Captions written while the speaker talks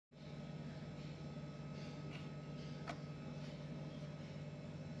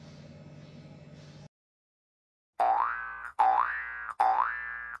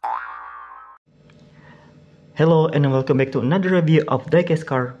Hello and welcome back to another review of diecast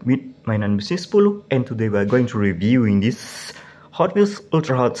car with my name is Pulu, and today we are going to reviewing this Hot Wheels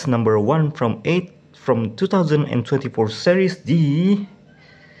Ultra Hots number 1 from 2024 series, the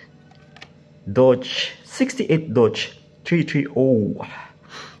Dodge 68 Dodge 330,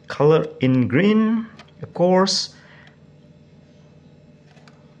 color in green, of course.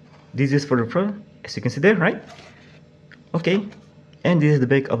 This is for the front, as you can see there, right? Okay, and this is the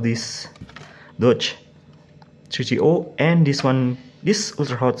back of this Dodge 330, and this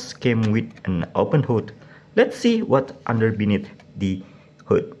Ultra Hots came with an open hood. Let's see what under beneath the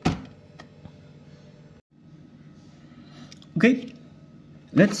hood. Okay,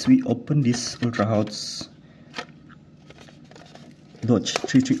 we open this Ultra Hots Dodge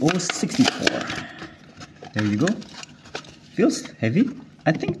 330 64. There you go. Feels heavy.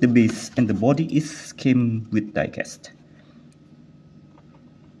 I think the base and the body came with diecast.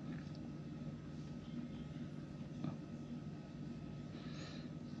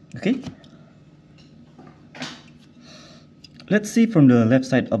 Okay, let's see from the left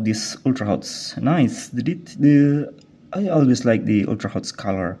side of this Ultra Hots. Nice. I always like the Ultra Hots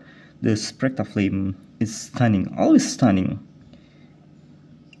color. The Spectra Flame is stunning, always stunning.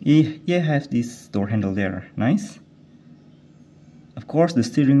 You have this door handle there. Nice. Of course, the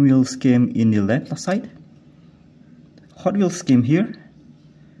steering wheels came in the left side. Hot Wheels came here.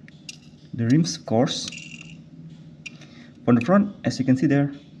 The rims, of course. From the front, as you can see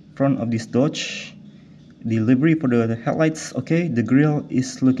there, front of this Dodge, the livery for the headlights, okay, the grille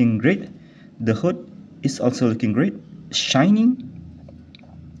is looking great, the hood is also looking great, shining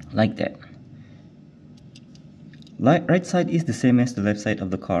like that. Right side is the same as the left side of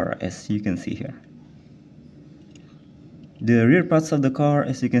the car, as you can see here. The rear parts of the car,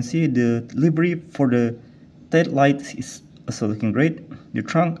 as you can see, the livery for the tail lights is also looking great. The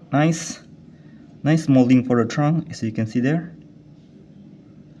trunk, nice molding for the trunk, as you can see there.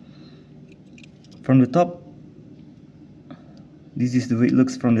 From the top, this is the way it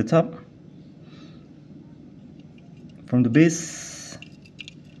looks from the top. From the base,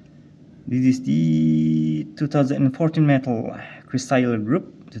 this is the 2014 metal Crystal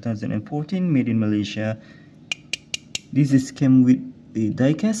Group, 2014, made in Malaysia. This came with the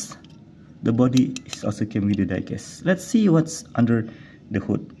diecast. The body also came with the diecast. Let's see what's under the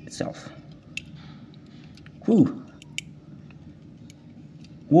hood itself. Whew.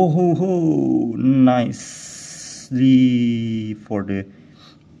 Whoa, nicely for the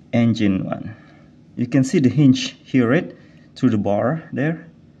engine one. You can see the hinge here, right, through the bar there,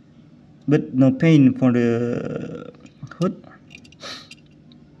 but no paint for the hood.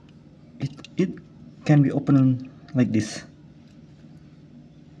 It can be opened like this.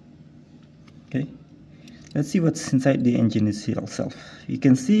 Okay, let's see what's inside the engine itself. You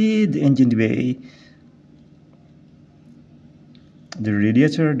can see the engine bay, the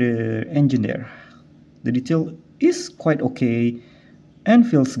radiator, the engine there. The detail is quite okay and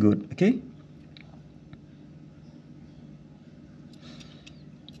feels good. Okay,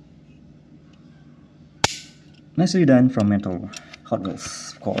 nicely done from Metal Hot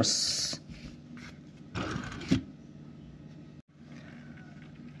Wheels, of course.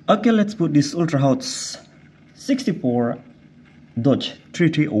 Okay, let's put this Ultra Hots 64 Dodge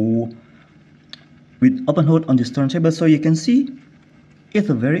 330 with open hood on this turntable, so you can see it's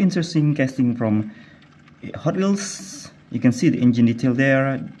a very interesting casting from Hot Wheels. You can see the engine detail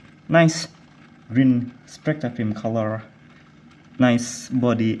there. Nice green Spectra Flame color. Nice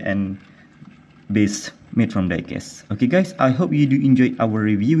body and base made from diecast. Okay guys, I hope you do enjoy our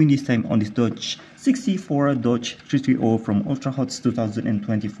reviewing this time on this Dodge 64 Dodge 330 from Ultra Hots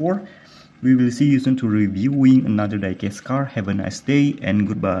 2024. We will see you soon to reviewing another diecast car. Have a nice day and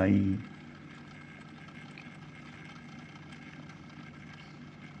goodbye.